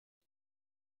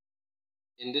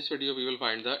In this video we will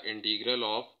find the integral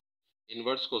of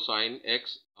inverse cosine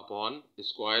x upon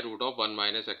square root of 1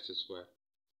 minus x square.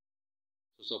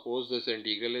 So suppose this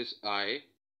integral is I,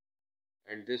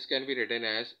 and this can be written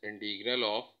as integral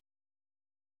of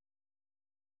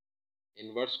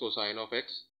inverse cosine of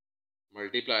x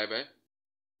multiplied by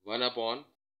 1 upon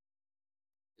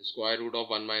square root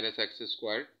of 1 minus x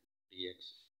square dx.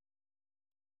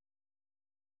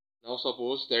 Now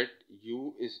suppose that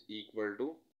u is equal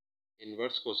to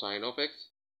inverse cosine of x,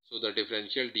 so the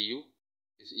differential du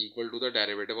is equal to the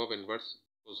derivative of inverse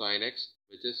cosine x,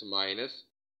 which is minus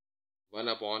 1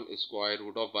 upon square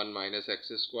root of 1 minus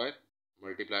x square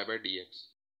multiplied by dx.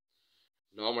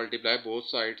 Now multiply both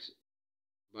sides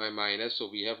by minus, so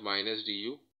we have minus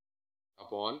du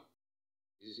upon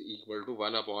is equal to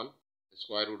 1 upon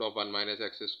square root of 1 minus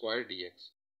x square dx.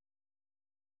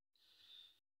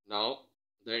 Now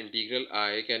the integral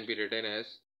I can be written as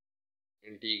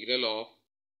integral of,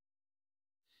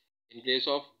 in place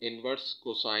of inverse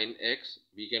cosine x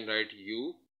we can write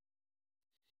u,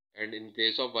 and in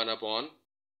place of 1 upon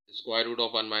square root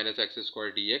of 1 minus x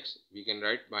square dx we can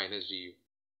write minus du.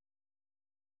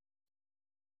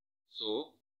 So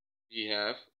we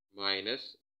have minus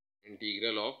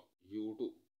integral of u to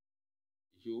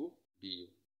u du.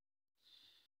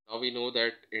 Now we know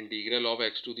that integral of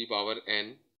x to the power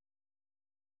n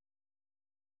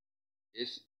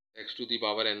is x to the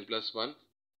power n plus 1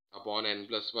 upon n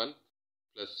plus 1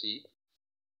 plus c.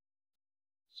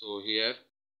 So here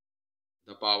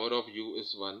the power of u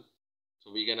is 1,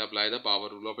 so we can apply the power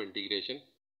rule of integration.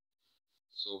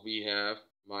 So we have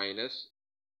minus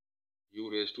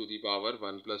u raised to the power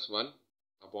 1 plus 1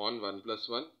 upon 1 plus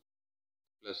 1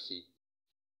 plus c.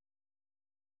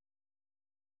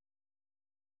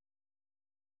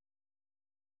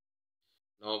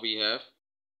 Now we have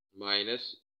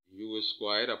minus u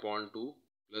square upon 2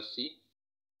 plus c,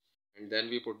 and then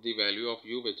we put the value of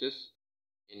u, which is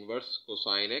inverse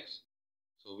cosine x.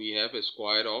 So we have a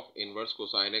square of inverse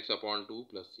cosine x upon 2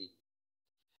 plus c,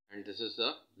 and this is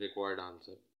the required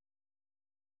answer.